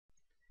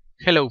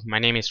Hello, my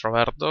name is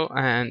Roberto,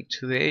 and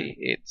today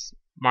it's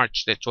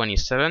March the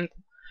 27th,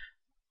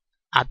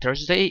 a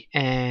Thursday,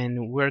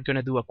 and we're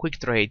gonna do a quick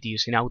trade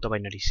using auto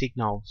binary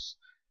signals.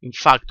 In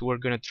fact, we're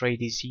gonna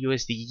trade this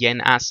USD yen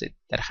asset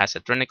that has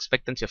a trend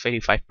expectancy of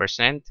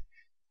 85%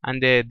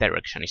 and the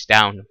direction is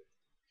down.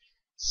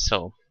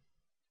 So,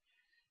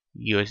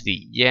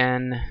 USD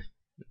yen,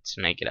 let's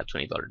make it a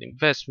 $20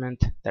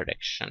 investment,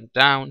 direction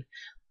down,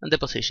 and the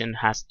position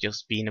has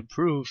just been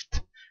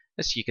approved,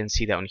 as you can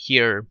see down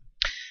here.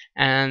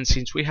 And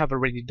since we have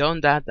already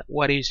done that,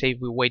 what do you say if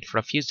we wait for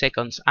a few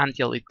seconds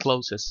until it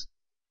closes?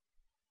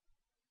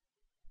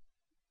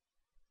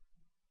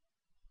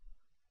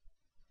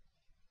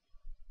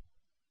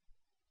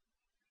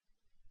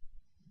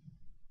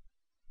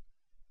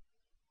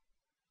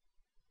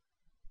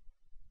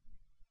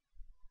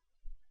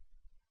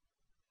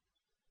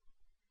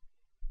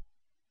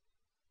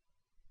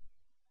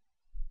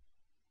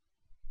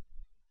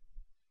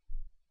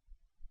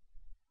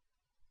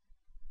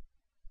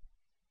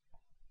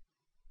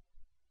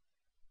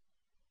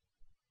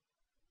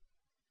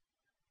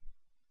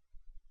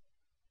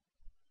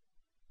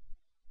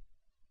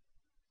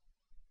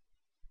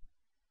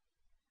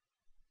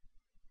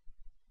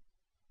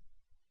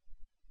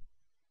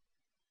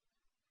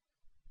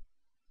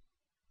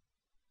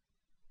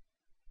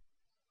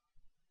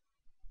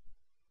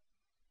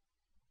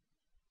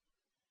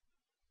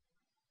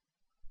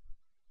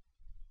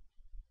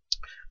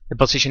 The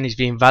position is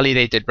being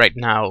validated right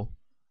now.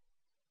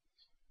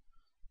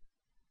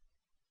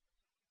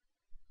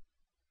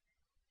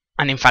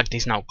 And in fact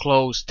it's now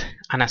closed,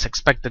 and as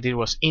expected it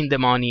was in the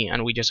money,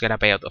 and we just got a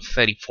payout of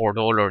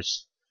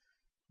 $34.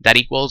 That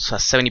equals a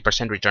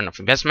 70% return of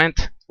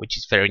investment, which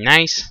is very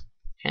nice.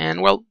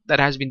 And well, that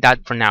has been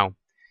that for now.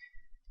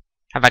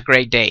 Have a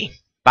great day.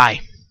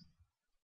 Bye.